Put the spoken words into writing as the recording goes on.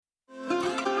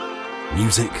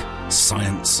Music,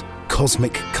 science,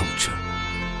 cosmic culture.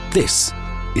 This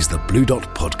is the Blue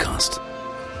Dot Podcast.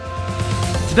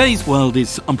 Today's world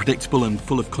is unpredictable and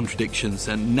full of contradictions,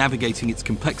 and navigating its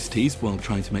complexities while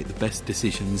trying to make the best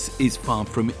decisions is far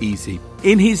from easy.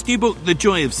 In his new book, The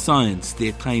Joy of Science, the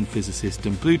acclaimed physicist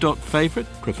and Blue Dot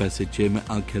favourite, Professor Jim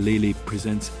Al-Khalili,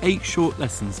 presents 8 short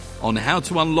lessons on how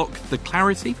to unlock the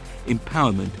clarity,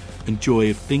 empowerment and joy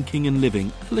of thinking and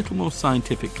living a little more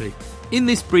scientifically. In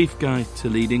this brief guide to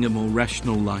leading a more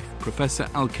rational life, Professor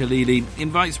Al-Khalili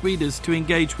invites readers to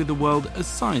engage with the world as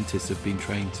scientists have been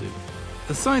trained to.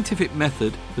 The scientific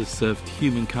method has served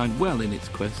humankind well in its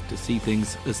quest to see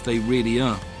things as they really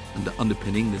are, and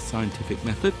underpinning the scientific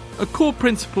method are core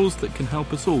principles that can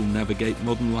help us all navigate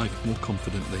modern life more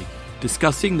confidently,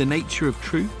 discussing the nature of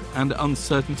truth and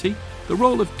uncertainty, the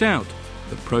role of doubt,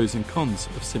 the pros and cons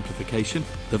of simplification,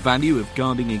 the value of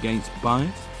guarding against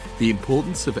bias, the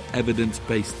importance of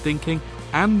evidence-based thinking,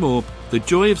 and more. The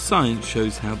Joy of Science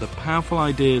shows how the powerful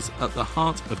ideas at the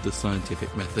heart of the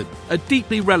scientific method are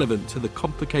deeply relevant to the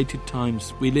complicated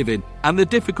times we live in and the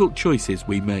difficult choices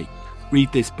we make.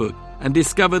 Read this book and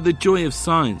discover the joy of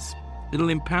science. It'll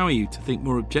empower you to think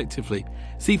more objectively,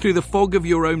 see through the fog of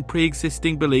your own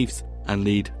pre-existing beliefs, and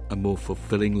lead a more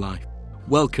fulfilling life.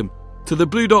 Welcome to the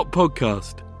Blue Dot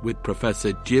Podcast with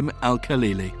Professor Jim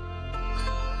Al-Khalili.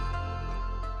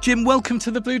 Jim, welcome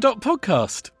to the Blue Dot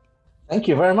Podcast. Thank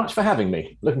you very much for having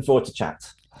me. Looking forward to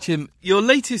chat. Jim, your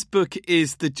latest book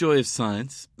is The Joy of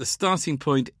Science. The starting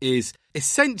point is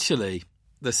essentially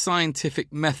the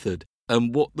scientific method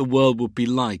and what the world would be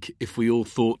like if we all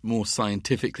thought more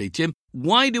scientifically. Jim,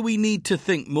 why do we need to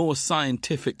think more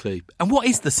scientifically? And what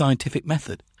is the scientific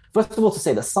method? First of all, to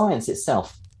say that science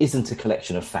itself isn't a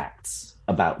collection of facts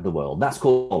about the world. That's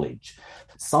called knowledge.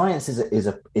 Science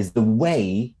is the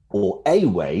way or a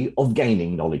way of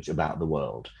gaining knowledge about the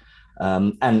world.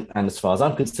 And as far as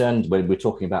I'm concerned, when we're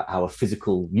talking about our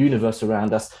physical universe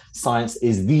around us, science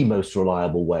is the most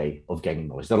reliable way of gaining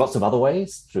knowledge. There are lots of other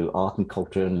ways through art and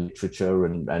culture and literature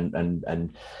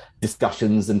and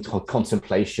discussions and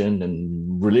contemplation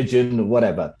and religion or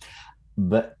whatever.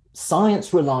 But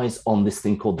science relies on this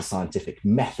thing called the scientific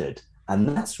method. And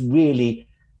that's really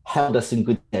held us in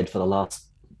good stead for the last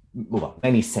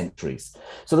many centuries.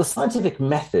 So the scientific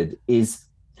method is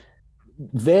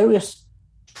various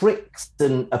tricks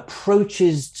and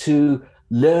approaches to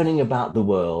learning about the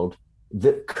world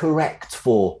that correct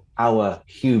for our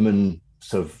human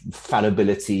sort of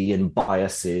fallibility and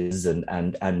biases and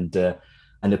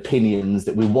opinions,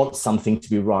 that we want something to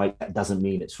be right. That doesn't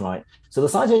mean it's right. So the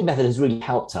scientific method has really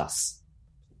helped us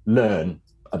learn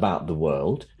about the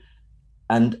world.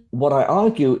 And what I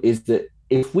argue is that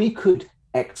if we could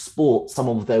export some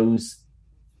of those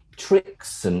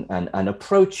tricks and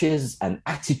approaches and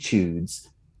attitudes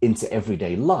into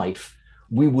everyday life,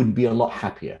 we would be a lot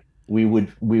happier. We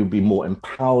would be more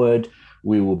empowered.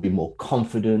 We would be more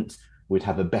confident. We'd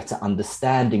have a better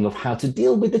understanding of how to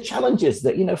deal with the challenges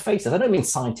that, face us. I don't mean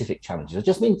scientific challenges. I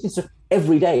just mean just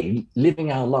every day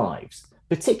living our lives,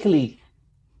 particularly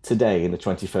today in the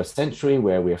 21st century,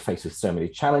 where we are faced with so many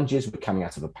challenges. We're coming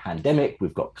out of a pandemic.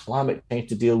 We've got climate change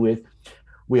to deal with.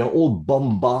 We are all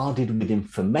bombarded with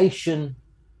information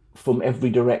from every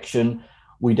direction.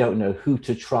 We don't know who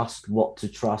to trust, what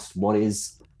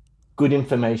is good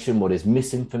information, what is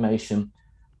misinformation.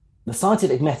 The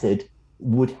scientific method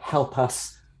would help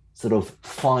us sort of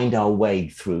find our way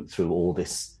through all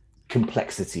this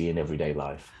complexity in everyday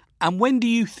life. And when do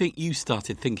you think you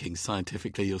started thinking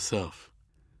scientifically yourself?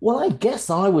 Well, I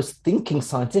guess I was thinking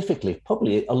scientifically,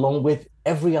 probably along with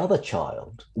every other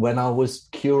child, when I was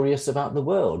curious about the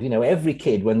world. Every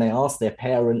kid, when they ask their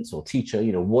parents or teacher,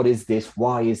 what is this?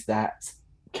 Why is that?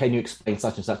 Can you explain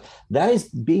such and such? That is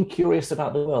being curious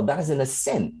about the world. That is, in a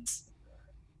sense,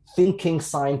 thinking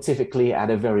scientifically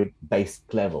at a very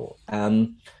basic level.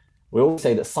 We always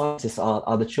say that scientists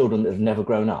are the children that have never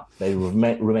grown up. They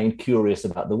remain curious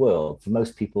about the world. For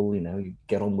most people, you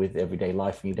get on with everyday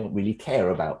life and you don't really care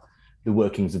about the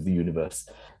workings of the universe.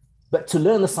 But to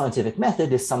learn the scientific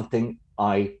method is something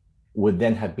I would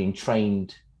then have been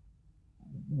trained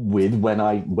with when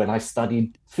I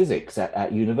studied physics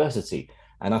at university.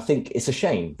 And I think it's a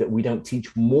shame that we don't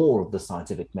teach more of the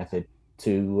scientific method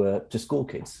to school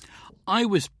kids. I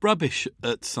was rubbish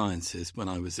at sciences when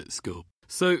I was at school.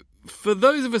 So for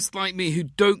those of us like me who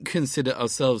don't consider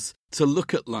ourselves to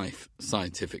look at life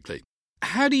scientifically,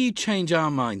 how do you change our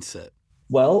mindset?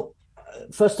 Well,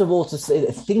 first of all, to say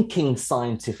that thinking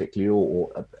scientifically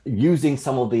or using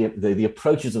some of the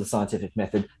approaches of the scientific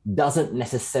method doesn't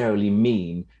necessarily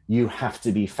mean you have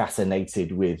to be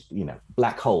fascinated with,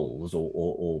 black holes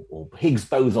or Higgs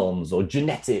bosons or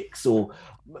genetics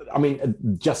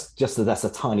just that that's a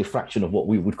tiny fraction of what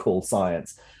we would call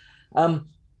science.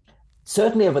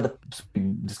 Certainly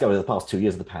discovered the past 2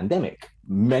 years of the pandemic,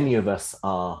 many of us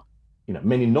are,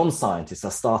 many non-scientists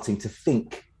are starting to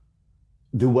think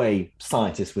the way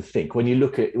scientists would think. When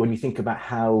you think about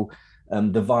how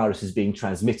the virus is being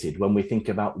transmitted, when we think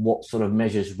about what sort of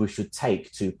measures we should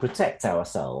take to protect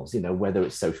ourselves, whether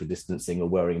it's social distancing or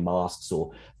wearing masks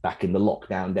or back in the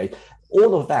lockdown days,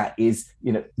 all of that is,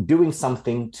 doing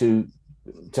something to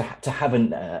have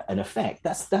an effect.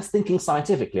 That's thinking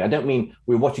scientifically. I don't mean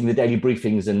we're watching the daily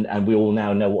briefings and we all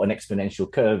now know what an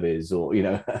exponential curve is, or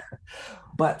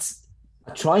but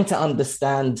trying to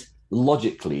understand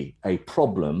logically a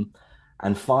problem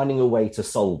and finding a way to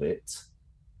solve it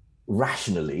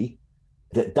rationally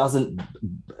that doesn't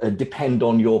depend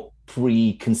on your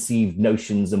preconceived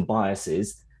notions and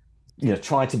biases.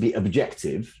 Try to be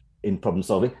objective in problem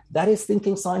solving. That is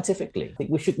thinking scientifically. I think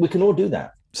we can all do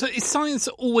that. So is science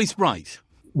always right?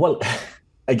 Well,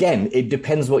 again, it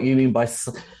depends what you mean by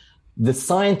the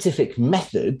scientific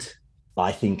method.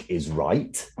 I think is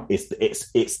right.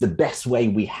 It's the best way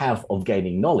we have of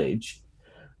gaining knowledge.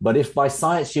 But if by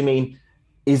science you mean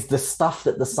is the stuff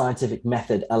that the scientific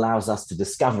method allows us to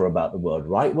discover about the world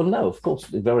right? Well, no, of course,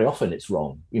 very often it's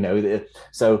wrong.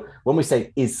 So when we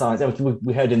say is science,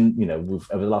 we heard in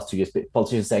over the last 2 years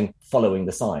politicians saying following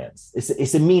the science.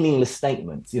 It's a meaningless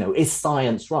statement. Is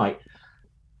science right?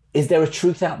 Is there a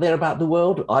truth out there about the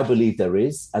world? I believe there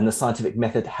is, and the scientific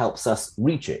method helps us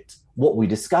reach it. What we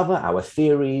discover, our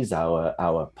theories,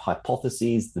 our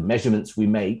hypotheses, the measurements we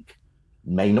make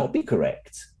may not be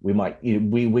correct. We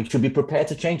should be prepared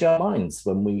to change our minds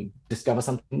when we discover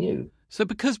something new. So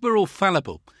because we're all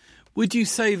fallible, would you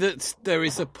say that there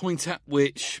is a point at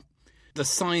which the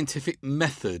scientific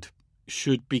method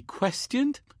should be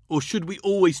questioned, or should we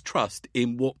always trust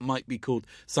in what might be called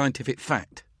scientific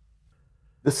fact?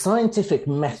 The scientific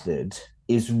method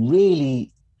is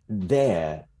really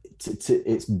there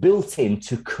it's built in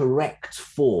to correct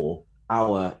for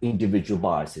our individual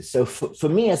biases. So for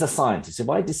me as a scientist, if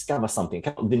I discover something,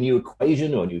 the new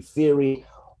equation or a new theory,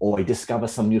 or I discover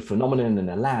some new phenomenon in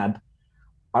a lab,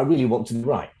 I really want to be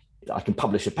right. I can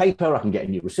publish a paper, I can get a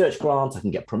new research grant, I can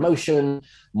get promotion.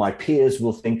 My peers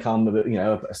will think I'm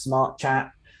a smart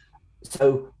chap.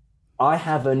 So I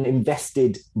have an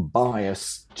invested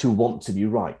bias to want to be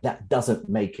right. That doesn't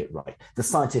make it right. The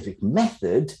scientific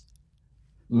method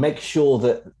makes sure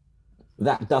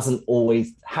that doesn't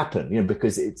always happen,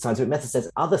 because scientific method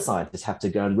says other scientists have to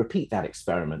go and repeat that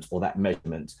experiment or that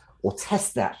measurement or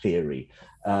test that theory.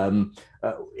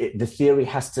 The theory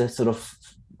has to sort of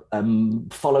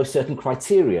follow certain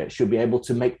criteria. It should be able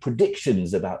to make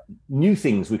predictions about new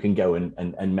things we can go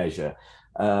and measure.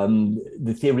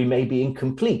 The theory may be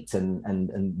incomplete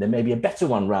and there may be a better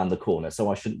one around the corner,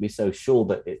 so I shouldn't be so sure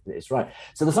that it's right.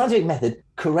 So the scientific method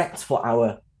corrects for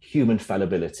our human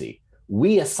fallibility.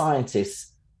 We as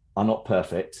scientists are not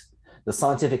perfect. The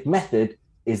scientific method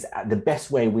is the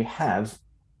best way we have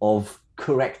of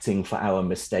correcting for our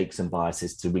mistakes and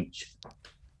biases to reach,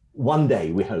 one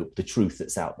day, we hope, the truth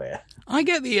that's out there. I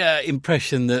get the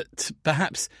impression that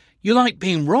perhaps you like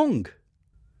being wrong.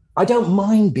 I don't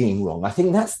mind being wrong. I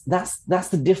think that's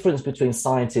the difference between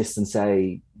scientists and,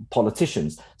 say,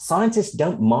 politicians. Scientists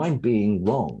don't mind being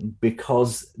wrong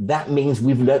because that means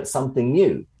we've learnt something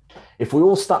new. If we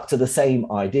all stuck to the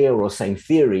same idea or same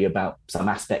theory about some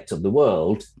aspect of the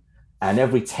world, and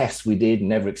every test we did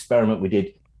and every experiment we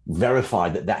did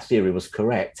verified that theory was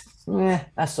correct,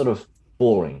 that's sort of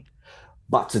boring.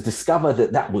 But to discover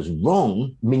that was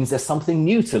wrong means there's something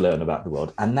new to learn about the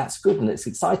world, and that's good and it's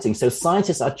exciting. So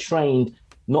scientists are trained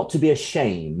not to be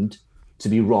ashamed to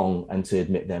be wrong and to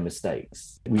admit their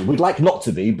mistakes. We'd like not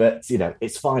to be, but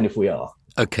it's fine if we are.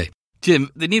 Okay.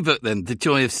 Jim, the new book then, The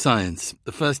Joy of Science,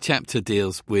 the first chapter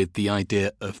deals with the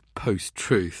idea of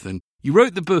post-truth. And you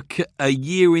wrote the book a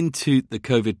year into the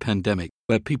COVID pandemic,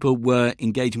 where people were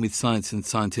engaging with science and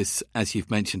scientists, as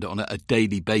you've mentioned, on a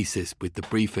daily basis with the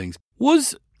briefings.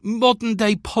 Was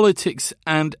modern-day politics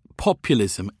and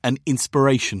populism an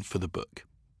inspiration for the book?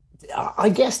 I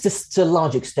guess to a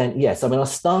large extent, yes. I mean, I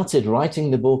started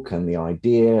writing the book and the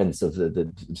idea and sort of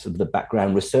the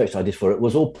background research I did for it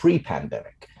was all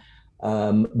pre-pandemic.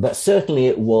 But certainly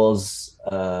it was,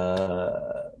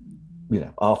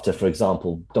 after, for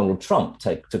example, Donald Trump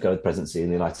took over the presidency in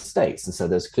the United States. And so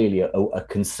there's clearly a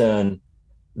concern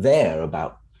there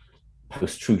about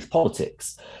post-truth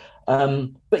politics.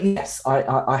 But yes,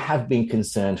 I have been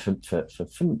concerned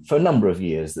for a number of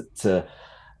years that,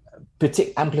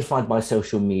 amplified by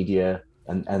social media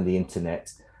and the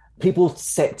internet, people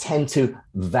tend to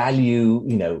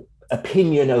value,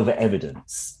 opinion over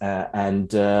evidence,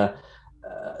 and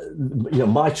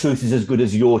my truth is as good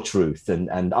as your truth,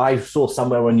 and I saw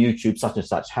somewhere on YouTube such and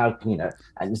such, how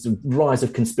and it's the rise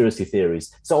of conspiracy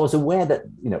theories. So I was aware that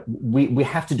we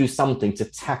have to do something to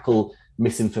tackle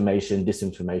misinformation,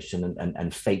 disinformation,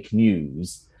 and fake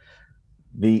news.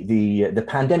 The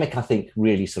pandemic, I think,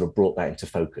 really sort of brought that into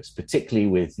focus, particularly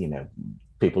with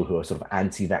people who are sort of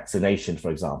anti-vaccination,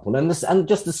 for example, and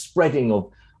just the spreading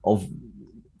of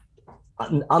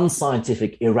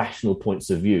unscientific, irrational points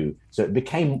of view. So it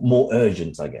became more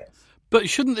urgent, I guess. But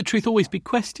shouldn't the truth always be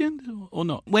questioned, or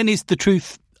not? When is the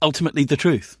truth ultimately the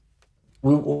truth?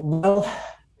 Well,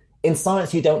 in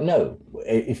science, you don't know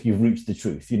if you've reached the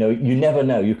truth. You never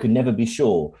know. You can never be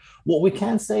sure. What we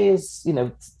can say is,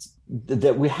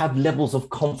 that we have levels of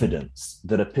confidence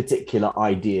that a particular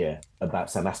idea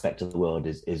about some aspect of the world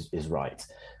is right.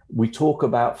 We talk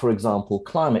about, for example,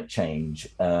 climate change.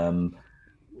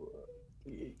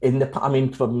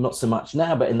 Not so much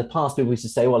now, but in the past, people used to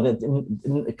say, well,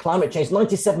 in climate change,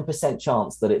 97%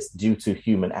 chance that it's due to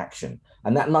human action.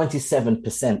 And that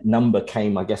 97% number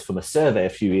came, I guess, from a survey a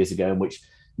few years ago in which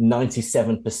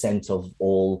 97% of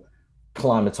all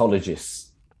climatologists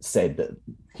said that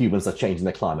humans are changing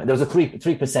the climate. There was a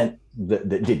 3% that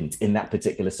didn't in that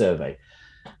particular survey.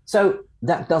 So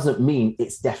that doesn't mean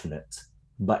it's definite.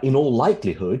 But in all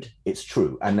likelihood, it's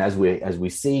true. And as we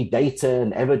see data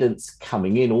and evidence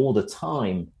coming in all the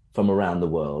time from around the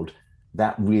world,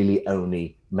 that really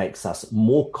only makes us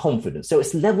more confident. So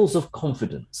it's levels of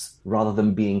confidence rather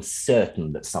than being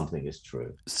certain that something is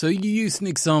true. So you use an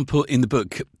example in the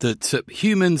book that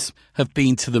humans have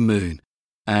been to the moon,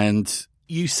 and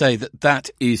you say that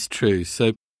is true.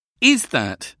 So is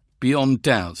that beyond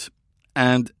doubt?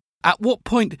 And at what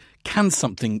point can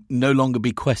something no longer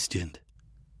be questioned?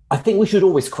 I think we should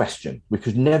always question. We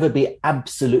could never be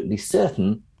absolutely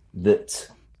certain that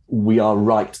we are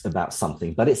right about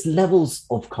something, but it's levels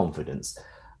of confidence.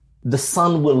 The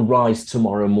sun will rise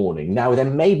tomorrow morning. Now, there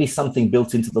may be something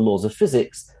built into the laws of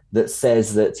physics that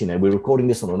says that, we're recording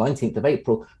this on the 19th of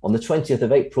April. On the 20th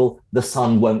of April, the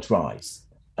sun won't rise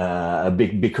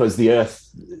because the Earth,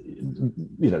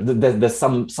 there's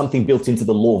something built into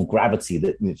the law of gravity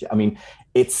that,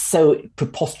 it's so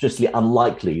preposterously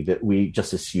unlikely that we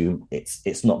just assume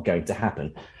it's not going to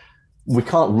happen. We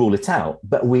can't rule it out,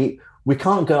 but we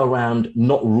can't go around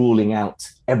not ruling out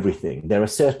everything. There are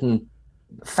certain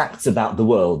facts about the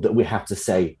world that we have to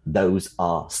say those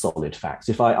are solid facts.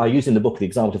 If I use in the book the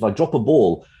example, if I drop a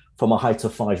ball from a height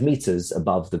of 5 meters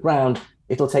above the ground,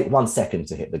 it'll take 1 second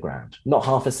to hit the ground. Not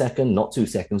half a second, not 2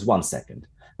 seconds, 1 second.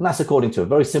 And that's according to a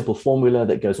very simple formula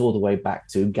that goes all the way back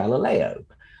to Galileo,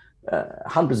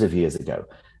 hundreds of years ago.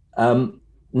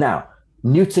 Now,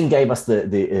 Newton gave us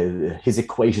his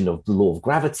equation of the law of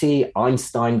gravity.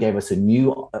 Einstein gave us a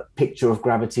new picture of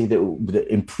gravity that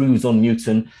improves on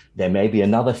Newton. There may be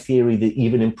another theory that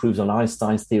even improves on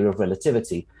Einstein's theory of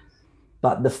relativity.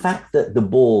 But the fact that the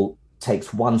ball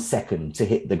takes 1 second to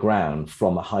hit the ground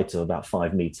from a height of about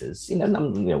 5 meters, as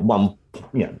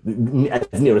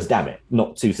near as damn it,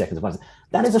 not 2 seconds.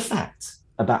 That is a fact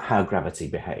about how gravity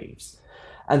behaves.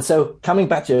 And so coming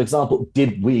back to your example,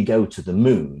 did we go to the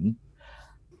moon?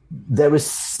 There is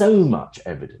so much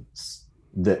evidence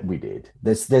that we did.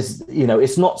 There's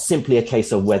it's not simply a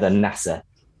case of whether NASA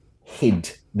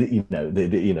hid,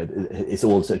 it's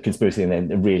all a conspiracy and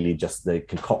then really just they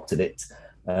concocted it.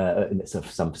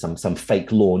 Some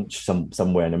fake launch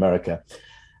somewhere in America.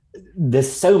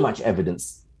 There's so much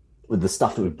evidence with the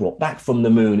stuff that we brought back from the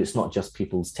moon. It's not just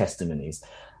people's testimonies,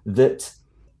 that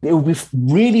it will be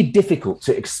really difficult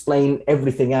to explain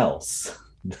everything else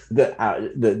that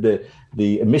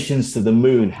the emissions to the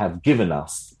moon have given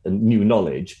us new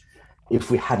knowledge if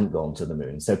we hadn't gone to the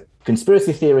moon. So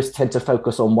conspiracy theorists tend to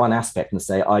focus on one aspect and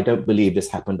say, I don't believe this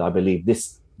happened, I believe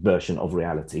this version of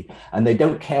reality, and they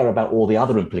don't care about all the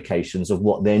other implications of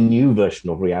what their new version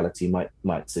of reality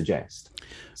might suggest.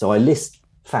 So I list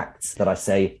facts that I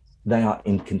say they are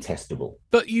incontestable.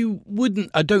 But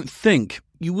I don't think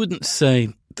you wouldn't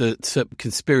say that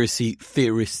conspiracy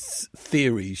theorists'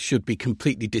 theories should be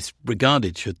completely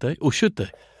disregarded, should they? Or should they?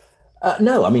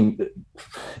 No,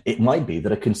 it might be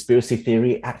that a conspiracy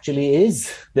theory actually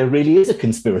is. There really is a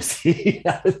conspiracy.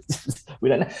 We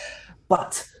don't know.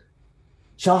 But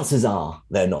chances are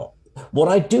they're not. What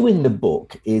I do in the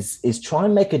book is try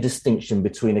and make a distinction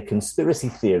between a conspiracy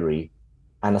theory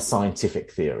and a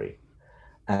scientific theory.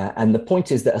 And the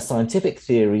point is that a scientific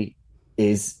theory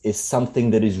is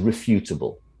something that is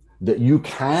refutable, that you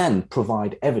can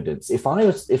provide evidence. If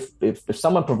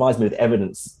someone provides me with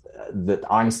evidence that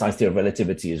Einstein's theory of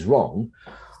relativity is wrong,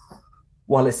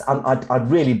 well,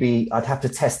 I'd have to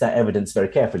test that evidence very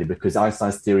carefully, because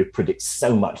Einstein's theory predicts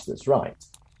so much that's right.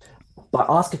 But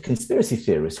ask a conspiracy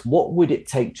theorist, what would it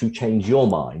take to change your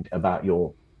mind about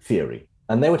your theory?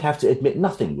 And they would have to admit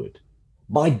nothing would.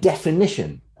 By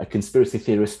definition, a conspiracy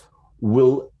theorist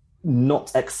will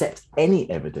not accept any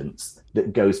evidence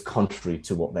that goes contrary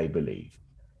to what they believe.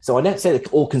 So I don't say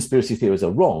that all conspiracy theories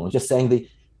are wrong. I'm just saying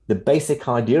the basic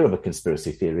idea of a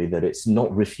conspiracy theory, that it's not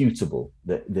refutable,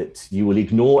 that you will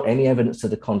ignore any evidence to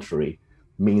the contrary,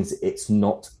 means it's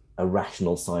not a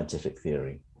rational scientific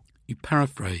theory. You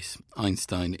paraphrase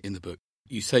Einstein in the book.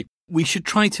 You say, we should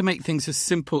try to make things as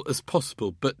simple as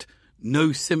possible, but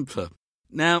no simpler.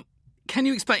 Now, can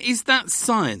you explain, is that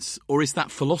science or is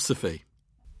that philosophy?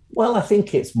 Well, I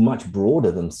think it's much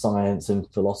broader than science and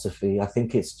philosophy. I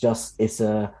think it's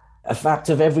a fact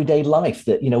of everyday life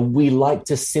that, we like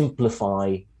to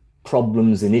simplify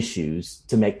problems and issues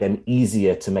to make them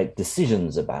easier to make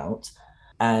decisions about.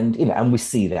 And, and we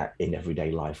see that in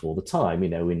everyday life all the time,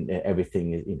 in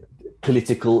everything,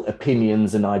 political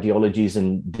opinions and ideologies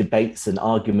and debates and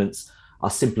arguments are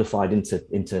simplified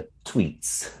into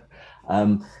tweets.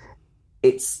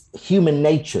 It's human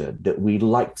nature that we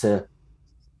like to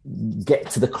get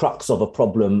to the crux of a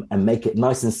problem and make it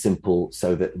nice and simple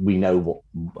so that we know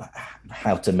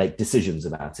how to make decisions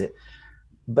about it.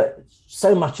 But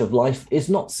so much of life is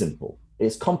not simple.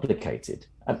 It's complicated.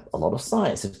 And a lot of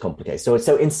science is complicated.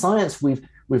 So in science, we've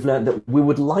learned that we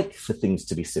would like for things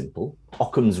to be simple.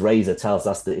 Occam's razor tells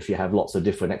us that if you have lots of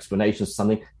different explanations for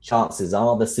something, chances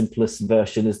are the simplest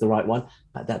version is the right one.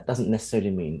 But that doesn't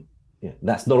necessarily mean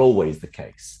that's not always the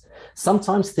case.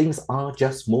 Sometimes things are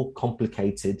just more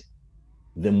complicated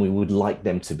than we would like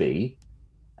them to be.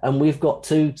 And we've got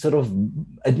to sort of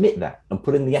admit that and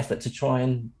put in the effort to try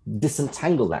and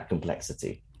disentangle that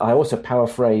complexity. I also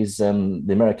paraphrase the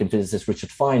American physicist Richard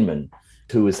Feynman,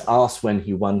 who was asked when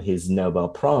he won his Nobel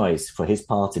Prize for his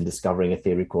part in discovering a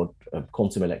theory called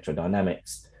quantum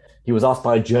electrodynamics. He was asked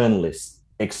by a journalist,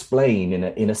 explain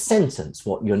in a sentence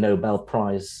what your Nobel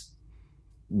Prize,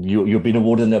 you've been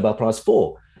awarded a Nobel Prize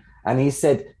for. And he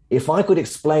said, if I could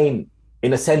explain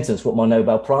in a sentence what my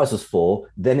Nobel Prize was for,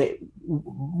 then it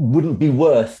wouldn't be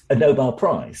worth a Nobel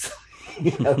Prize.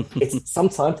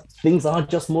 Sometimes things are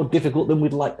just more difficult than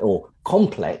we'd like, or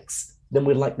complex than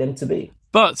we'd like them to be.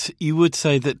 But you would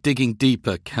say that digging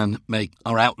deeper can make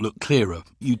our outlook clearer.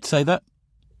 You'd say that?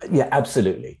 Yeah,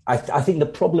 absolutely. I think the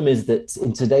problem is that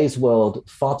in today's world,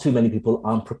 far too many people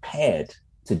aren't prepared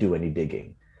to do any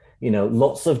digging.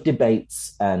 Lots of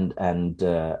debates and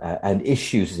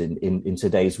issues in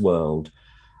today's world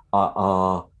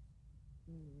are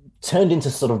turned into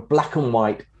sort of black and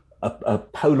white,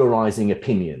 polarizing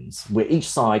opinions, where each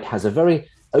side has a very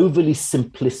overly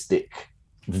simplistic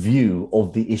view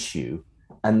of the issue,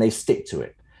 and they stick to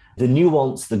it. The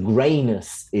nuance, the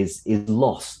grayness is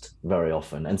lost very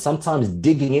often, and sometimes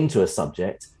digging into a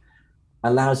subject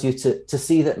allows you to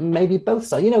see that maybe both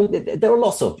sides, there are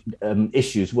lots of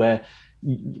issues where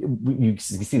you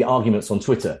see the arguments on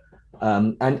Twitter,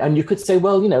 and you could say,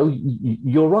 well,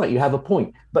 you're right, you have a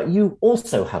point, but you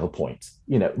also have a point.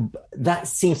 That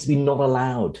seems to be not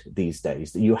allowed these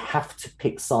days, that you have to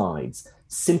pick sides,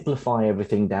 simplify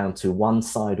everything down to one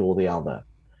side or the other.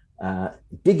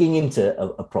 Digging into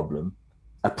a problem,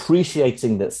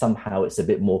 appreciating that somehow it's a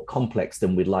bit more complex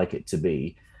than we'd like it to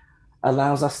be,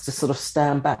 allows us to sort of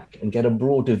stand back and get a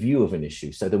broader view of an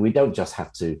issue so that we don't just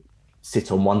have to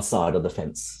sit on one side of the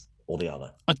fence or the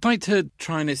other. I'd like to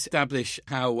try and establish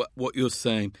how what you're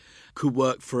saying could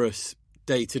work for us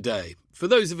day to day. For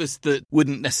those of us that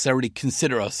wouldn't necessarily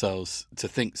consider ourselves to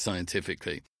think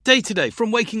scientifically. Day to day,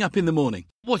 from waking up in the morning,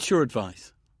 what's your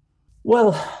advice?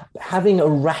 Well, having a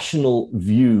rational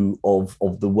view of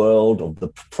the world, of the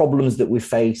problems that we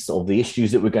face, of the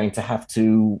issues that we're going to have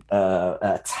to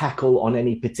tackle on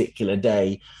any particular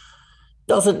day,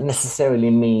 doesn't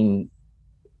necessarily mean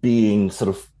being sort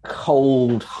of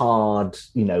cold, hard,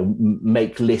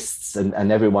 make lists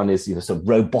and everyone is sort of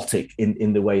robotic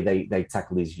in the way they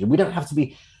tackle these issues. We don't have to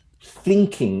be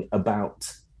thinking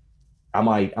about, am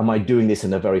I doing this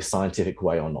in a very scientific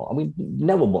way or not? I mean,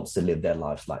 no one wants to live their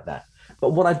lives like that.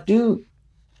 But what I do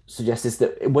suggest is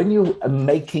that when you are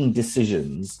making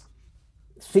decisions,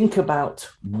 think about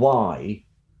why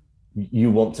you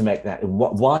want to make that,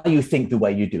 why you think the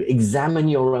way you do. Examine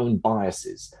your own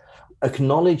biases.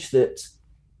 Acknowledge that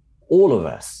all of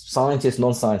us, scientists,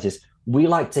 non-scientists, we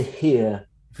like to hear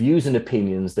views and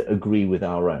opinions that agree with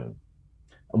our own.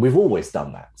 And we've always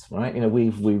done that, right?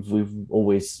 We've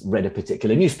always read a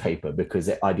particular newspaper because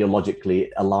it ideologically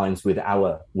aligns with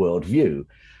our worldview.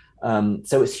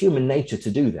 So it's human nature to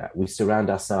do that. We surround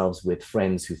ourselves with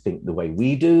friends who think the way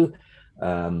we do.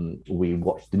 We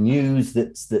watch the news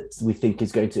that we think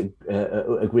is going to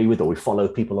agree with, or we follow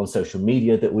people on social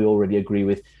media that we already agree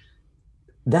with.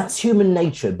 That's human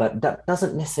nature, but that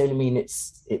doesn't necessarily mean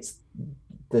it's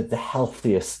the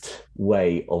healthiest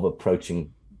way of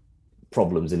approaching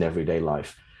problems in everyday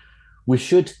life. We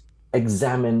should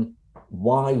examine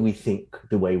why we think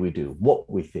the way we do, what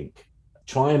we think.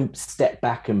 Try and step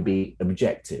back and be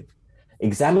objective.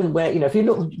 Examine where, if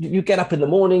you get up in the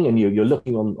morning and you're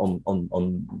looking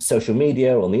on social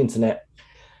media or on the internet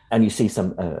and you see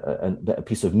a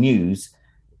piece of news,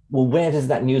 well, where does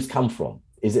that news come from?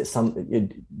 Is it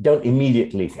something? Don't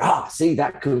immediately think, see,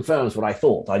 that confirms what I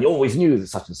thought. I always knew that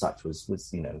such and such was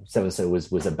so-and-so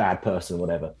was a bad person,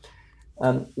 whatever.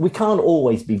 We can't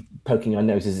always be poking our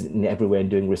noses in everywhere and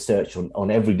doing research on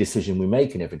every decision we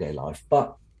make in everyday life,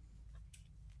 but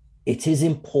it is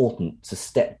important to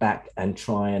step back and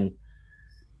try and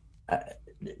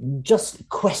just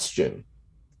question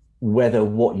whether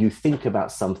what you think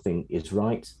about something is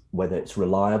right, whether it's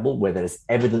reliable, whether there's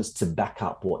evidence to back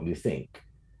up what you think,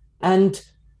 and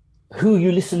who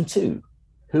you listen to,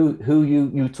 who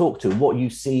you talk to, what you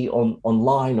see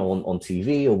online or on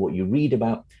TV or what you read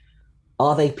about.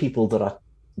 Are they people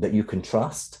that you can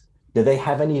trust? Do they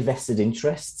have any vested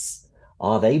interests?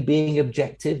 Are they being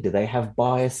objective? Do they have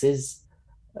biases?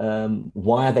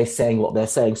 Why are they saying what they're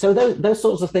saying? So those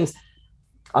sorts of things.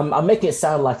 I'm making it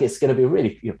sound like it's going to be a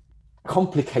really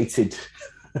complicated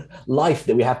life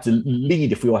that we have to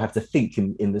lead if we all have to think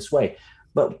in this way.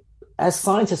 But as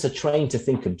scientists are trained to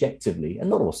think objectively,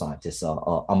 and not all scientists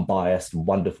are unbiased,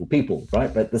 wonderful people,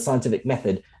 right? But the scientific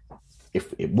method,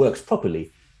 if it works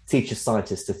properly, teaches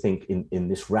scientists to think in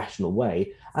this rational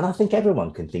way. And I think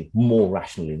everyone can think more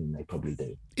rationally than they probably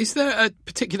do. Is there a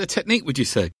particular technique, would you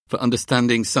say, for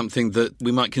understanding something that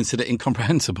we might consider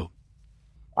incomprehensible?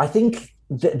 I think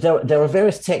there are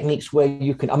various techniques where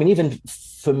you can, even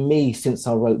for me, since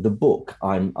I wrote the book,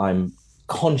 I'm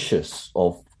conscious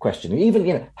of questioning,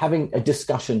 even, having a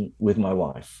discussion with my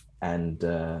wife and,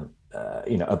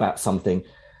 about something,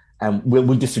 and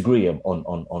we'll disagree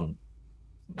on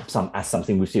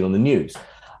something we've seen on the news.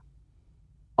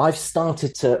 I've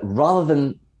started to, rather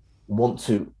than want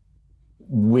to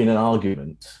win an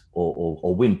argument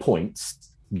or win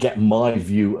points, get my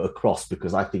view across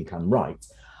because I think I'm right,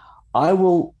 I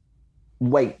will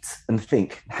wait and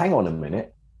think, hang on a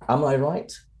minute, am I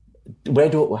right? Where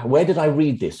did I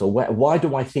read this? Or why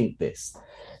do I think this?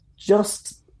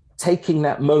 Just taking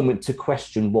that moment to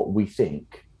question what we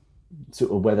think,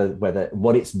 or whether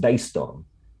what it's based on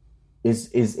is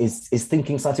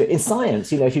thinking scientific. In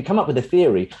science, if you come up with a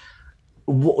theory,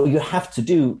 what you have to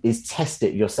do is test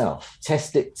it yourself,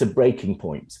 test it to breaking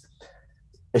point,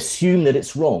 assume that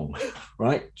it's wrong,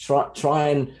 right? Try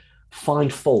and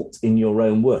find fault in your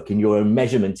own work, in your own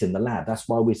measurement in the lab. That's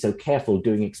why we're so careful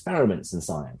doing experiments in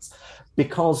science,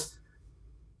 because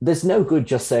there's no good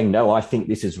just saying, no, I think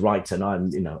this is right, and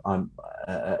I'm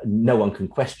no one can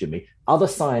question me. Other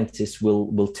scientists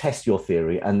will test your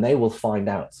theory, and they will find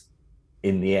out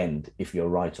in the end if you're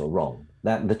right or wrong.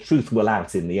 That the truth will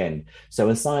out in the end. So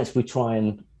in science, we try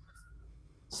and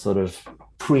sort of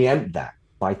preempt that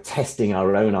by testing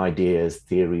our own ideas,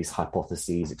 theories,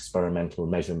 hypotheses, experimental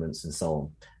measurements, and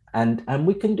so on. And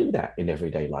we can do that in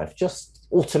everyday life, just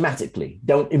automatically.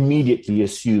 Don't immediately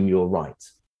assume you're right.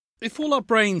 If all our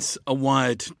brains are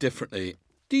wired differently,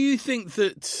 do you think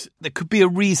that there could be a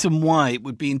reason why it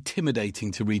would be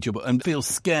intimidating to read your book and feel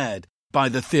scared by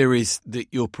the theories that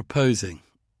you're proposing?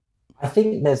 I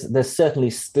think there's certainly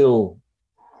still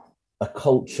a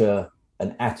culture,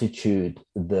 an attitude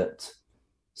that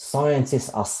scientists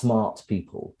are smart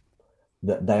people,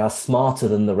 that they are smarter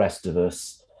than the rest of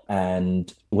us.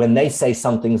 And when they say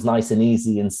something's nice and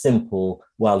easy and simple,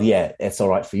 well, yeah, it's all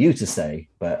right for you to say,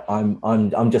 but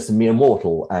I'm just a mere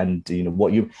mortal. And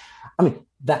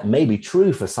that may be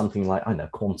true for something like,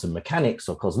 quantum mechanics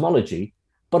or cosmology.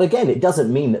 But again, it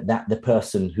doesn't mean that the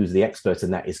person who's the expert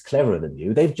in that is cleverer than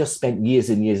you. They've just spent years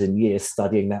and years and years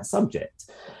studying that subject.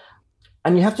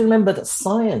 And you have to remember that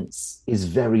science is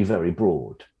very, very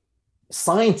broad.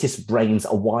 Scientists' brains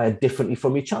are wired differently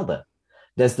from each other.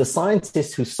 There's the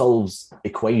scientist who solves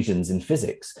equations in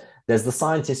physics. There's the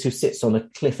scientist who sits on a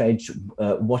cliff edge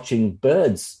watching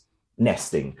birds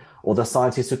nesting, or the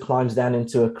scientist who climbs down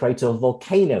into a crater of a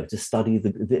volcano to study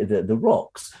the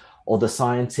rocks, or the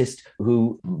scientist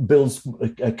who builds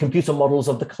computer models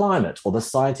of the climate, or the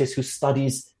scientist who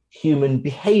studies human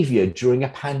behavior during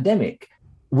a pandemic.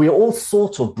 We're all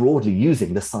sort of broadly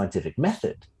using the scientific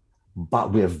method,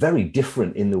 but we're very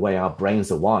different in the way our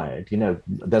brains are wired.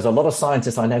 There's a lot of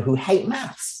scientists I know who hate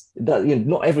maths.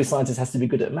 Not every scientist has to be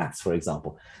good at maths, for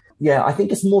example. Yeah, I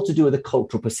think it's more to do with the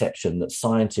cultural perception that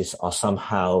scientists are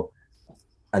somehow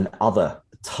an other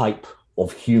type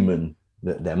of human,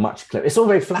 that they're much clever. It's all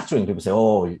very flattering. People say,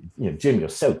 "Oh, Jim,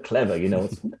 you're so clever."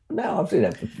 No,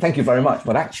 thank you very much,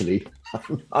 but actually,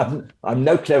 I'm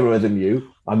no cleverer than you.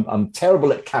 I'm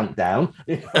terrible at countdown.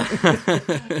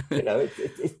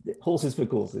 Horses for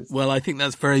courses. Well, I think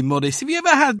that's very modest. Have you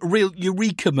ever had a real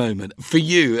eureka moment for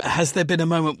you? Has there been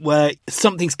a moment where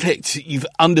something's clicked, you've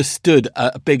understood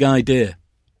a big idea?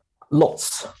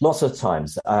 Lots of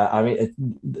times.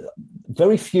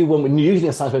 Very few. When usually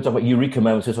in science, we talk about eureka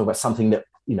moments, we talk about something that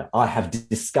I have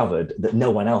discovered that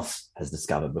no one else has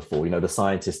discovered before. The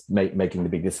scientist making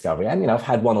the big discovery, and I've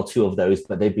had one or two of those,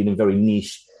 but they've been in very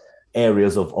niche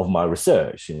areas of my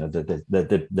research.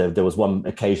 There was one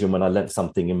occasion when I learned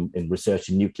something in research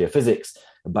in nuclear physics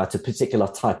about a particular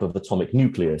type of atomic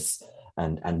nucleus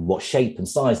and what shape and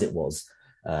size it was.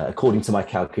 According to my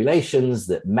calculations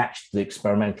that matched the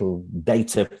experimental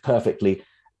data perfectly.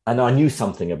 And I knew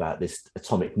something about this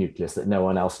atomic nucleus that no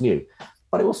one else knew.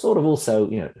 But it was sort of also,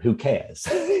 who cares?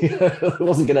 It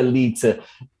wasn't going to lead to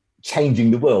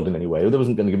changing the world in any way. There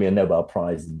wasn't going to give me a Nobel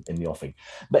Prize in the offing.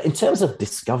 But in terms of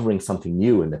discovering something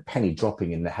new and the penny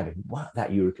dropping and having, what,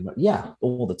 that eureka moment? Yeah,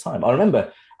 all the time. I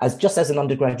remember as an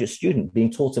undergraduate student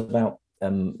being taught about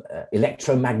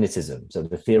electromagnetism, so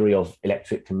the theory of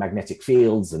electric and magnetic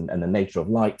fields and the nature of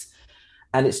light.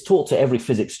 And it's taught to every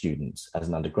physics student as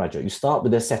an undergraduate. You start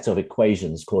with a set of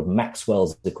equations called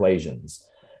Maxwell's equations.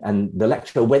 And the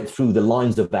lecturer went through the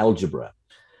lines of algebra.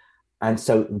 And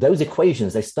so those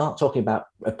equations, they start talking about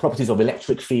properties of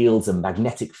electric fields and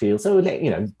magnetic fields, so,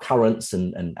 currents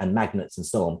and magnets and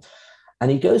so on. And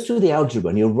he goes through the algebra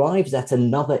and he arrives at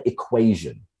another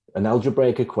equation, an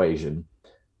algebraic equation,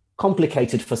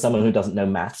 complicated for someone who doesn't know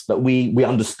maths, but we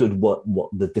understood what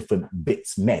the different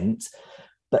bits meant.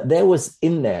 But there was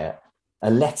in there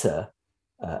a letter,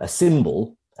 a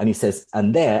symbol, and he says,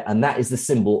 and that is the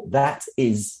symbol, that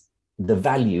is the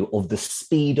value of the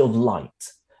speed of light.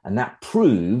 And that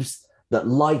proves that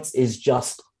light is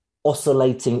just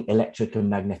oscillating electric and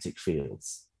magnetic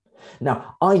fields.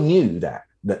 Now, I knew that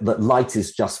light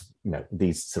is just,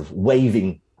 these sort of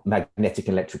waving magnetic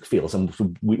and electric fields, and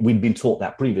we'd been taught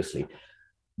that previously.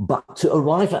 But to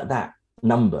arrive at that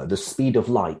number, the speed of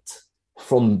light,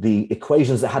 from the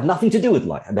equations that had nothing to do with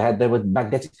light, and there were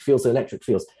magnetic fields and electric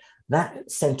fields,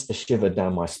 that sent a shiver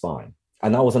down my spine.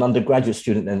 And I was an undergraduate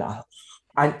student,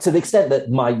 and to the extent that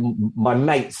my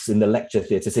mates in the lecture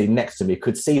theatre sitting next to me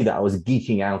could see that I was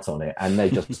geeking out on it, and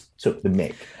they just took the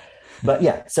mick. But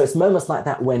yeah, so it's moments like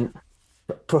that when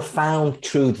profound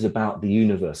truths about the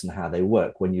universe and how they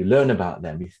work, when you learn about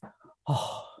them,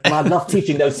 and I love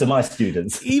teaching those to my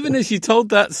students. Even as you told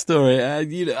that story,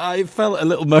 I felt a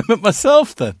little moment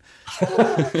myself then.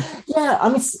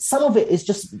 Yeah, some of it is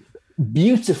just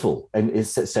beautiful and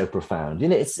is so profound.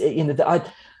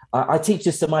 I teach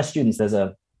this to my students. There's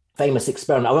a famous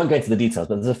experiment. I won't go into the details,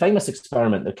 but there's a famous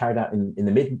experiment that carried out in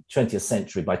the mid-20th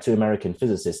century by two American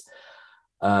physicists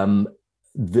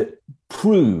that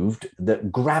proved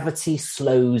that gravity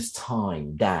slows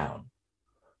time down.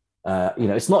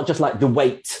 It's not just like the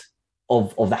weight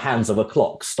of the hands of a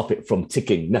clock stop it from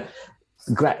ticking. No,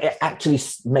 it actually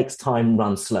makes time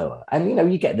run slower.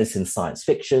 And, you get this in science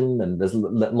fiction, and there's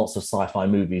lots of sci-fi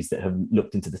movies that have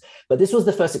looked into this. But this was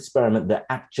the first experiment that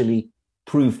actually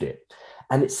proved it.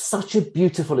 And it's such a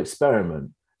beautiful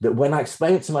experiment that when I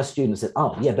explained it to my students, I said,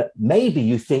 oh, yeah, but maybe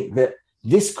you think that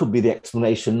this could be the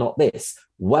explanation, not this.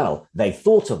 Well, they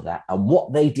thought of that, and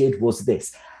what they did was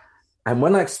this. And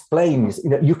when I explain,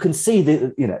 you can see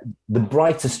the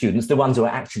brighter students, the ones who are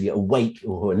actually awake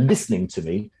or who are listening to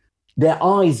me, their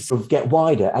eyes sort of get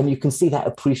wider, and you can see that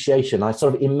appreciation. I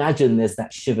sort of imagine there's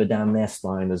that shiver down their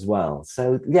spine as well.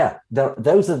 So yeah,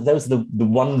 those are the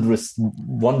wondrous,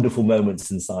 wonderful moments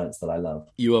in science that I love.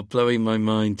 You are blowing my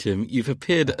mind, Jim. You've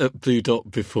appeared at Blue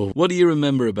Dot before. What do you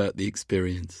remember about the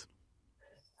experience?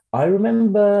 I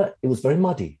remember it was very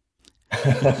muddy.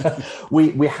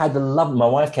 we had my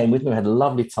wife came with me. We had a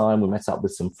lovely time. We met up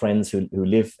with some friends who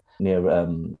live near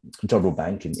Jodrell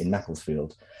Bank in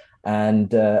Macclesfield,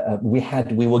 and we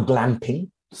were glamping.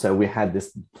 So we had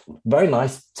this very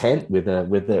nice tent with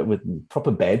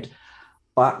proper bed,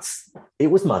 but it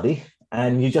was muddy,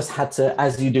 And you just had to,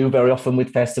 as you do very often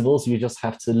with festivals, you just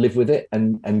have to live with it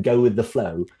and go with the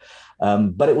flow.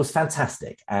 But it was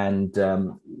fantastic. And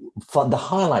the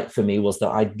highlight for me was that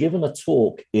I'd given a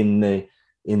talk in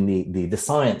the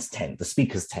science tent, the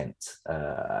speaker's tent,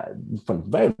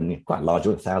 from quite large,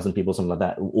 1,000 people, something like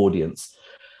that, audience.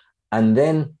 And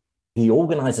then the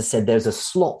organizer said, there's a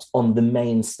slot on the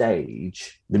main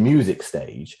stage, the music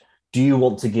stage. Do you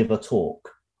want to give a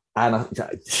talk? And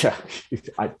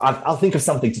I'll think of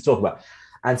something to talk about.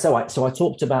 And so I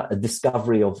talked about a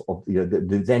discovery of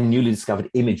the then newly discovered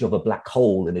image of a black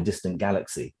hole in a distant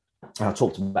galaxy. And I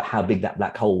talked about how big that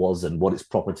black hole was and what its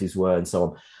properties were and so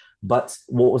on. But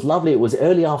what was lovely, it was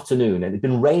early afternoon and it'd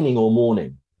been raining all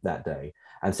morning that day.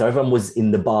 And so everyone was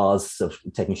in the bars sort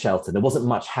of taking shelter. There wasn't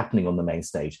much happening on the main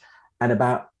stage. And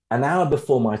about an hour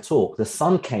before my talk, the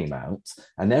sun came out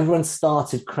and everyone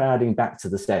started crowding back to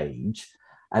the stage.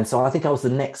 And so I think I was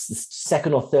the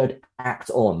second or third act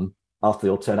on after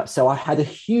they all turned up. So I had a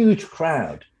huge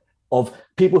crowd of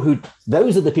people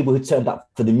those are the people who turned up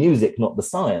for the music, not the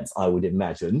science, I would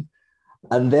imagine.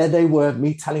 And there they were,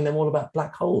 me telling them all about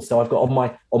black holes. So I've got on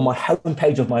my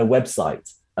homepage of my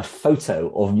website, a photo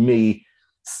of me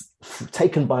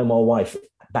taken by my wife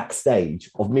backstage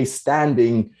of me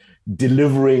standing,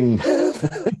 delivering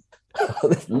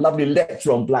this lovely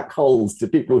lecture on black holes to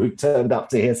people who turned up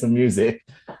to hear some music.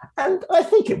 And I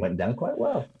think it went down quite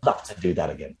well. I'd love to do that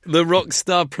again. The rock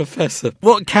star professor.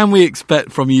 What can we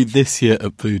expect from you this year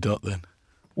at Blue Dot then?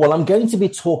 Well, I'm going to be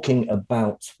talking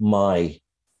about my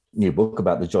new book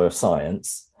about the joy of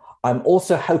science. I'm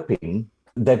also hoping,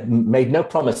 they've made no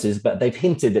promises, but they've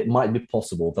hinted it might be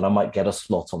possible that I might get a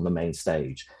slot on the main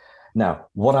stage. Now,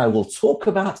 what I will talk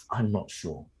about, I'm not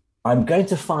sure. I'm going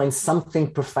to find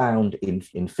something profound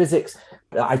in physics.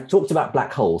 I talked about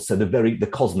black holes, so the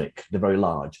cosmic, the very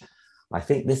large. I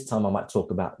think this time I might talk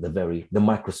about the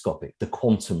microscopic, the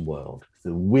quantum world.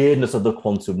 The weirdness of the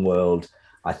quantum world,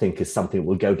 I think, is something that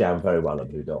will go down very well at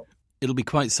Blue Dot. It'll be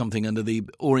quite something under the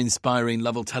awe-inspiring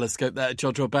Lovell telescope there at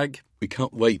Jodrell Bank. We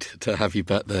can't wait to have you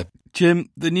back there. Jim,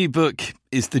 the new book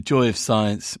is The Joy of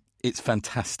Science. It's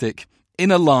fantastic.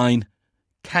 In a line,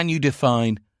 can you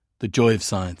define the joy of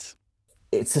science?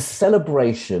 It's a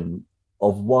celebration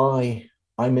of why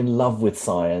I'm in love with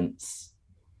science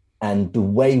and the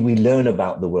way we learn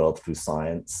about the world through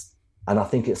science. And I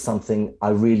think it's something I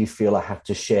really feel I have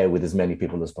to share with as many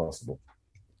people as possible.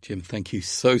 Jim, thank you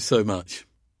so, so much.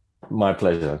 My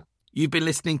pleasure. You've been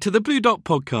listening to the Blue Dot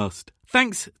podcast.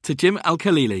 Thanks to Jim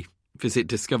Al-Khalili. Visit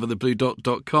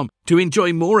discoverthebluedot.com to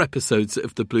enjoy more episodes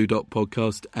of the Blue Dot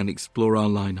podcast and explore our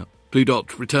lineup. Blue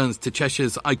Dot returns to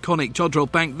Cheshire's iconic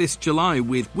Jodrell Bank this July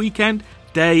with weekend,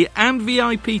 day and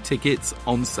VIP tickets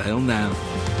on sale now.